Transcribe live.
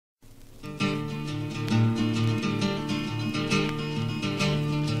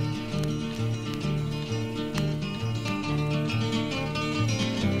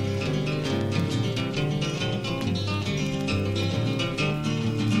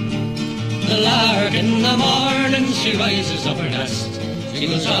The lark in the morning, she rises up her nest. She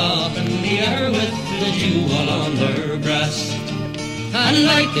goes off in the air with the jewel on her breast. And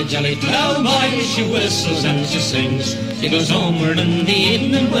like a jolly ploughboy, she whistles and she sings. She goes homeward in the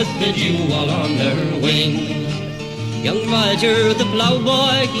evening with the jewel on her wing. Young Roger the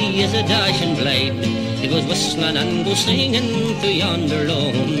ploughboy, he is a dashing blade. He goes whistling and goes singing to yonder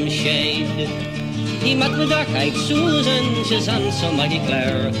lone shade. He met with dark-eyed Susan, she's handsome, I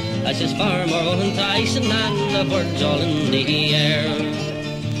declare, as his farm are all enticing and the birds all in the air.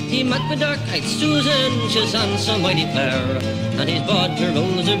 He met with dark-eyed Susan, she's handsome, I declare, and he's bought her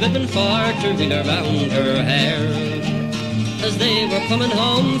rose a ribbon for to ring around her hair. As they were coming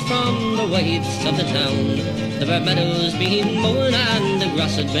home from the widths of the town, the red meadows being mown and the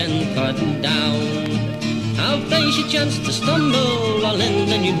grass had been cut down. How they she chanced to stumble all in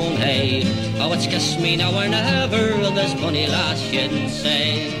the new mown hay. Oh, it's kiss me now or never, this bonny lass she'd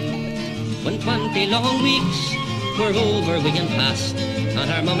say. When 20 long weeks were over we and past, and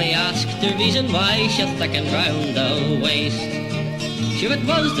her mummy asked the reason why she thickened round the waist. Sure it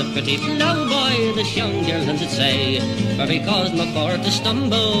was the pretty ploughboy, this young girl did say, for he caused me for to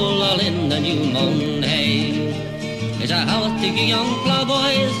stumble all in the new mown hay. He's a healthy young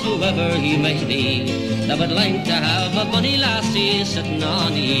ploughboy, whoever he may be, that would like to have a bonny lassie sitting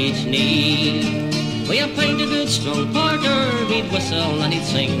on each knee. We a pint of good strong porter, he'd whistle and he'd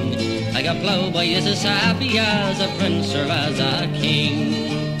sing, like a ploughboy is as happy as a prince or as a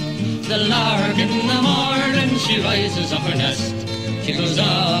king. The lark in the morning, she rises up her nest. She goes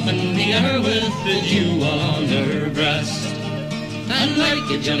off in the air with the jewel on her breast. And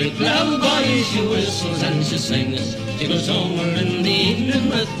like a jolly ploughboy, she whistles and she sings. She goes homeward in the evening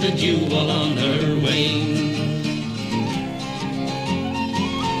with the jewel on her wing.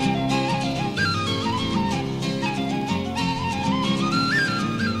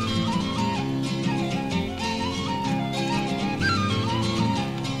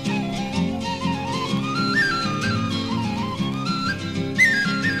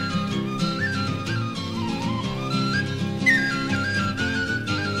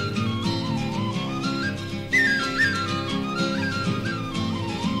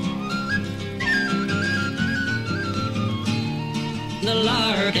 The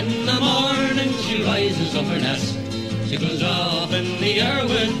lark in the morning, she rises up her nest. She goes off in the air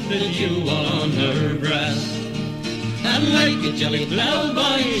with the jewel on her breast. And like a jolly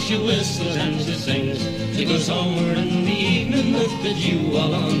ploughboy, she whistles and she sings. She goes homeward in the evening with the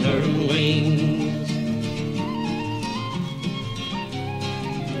jewel on her wing.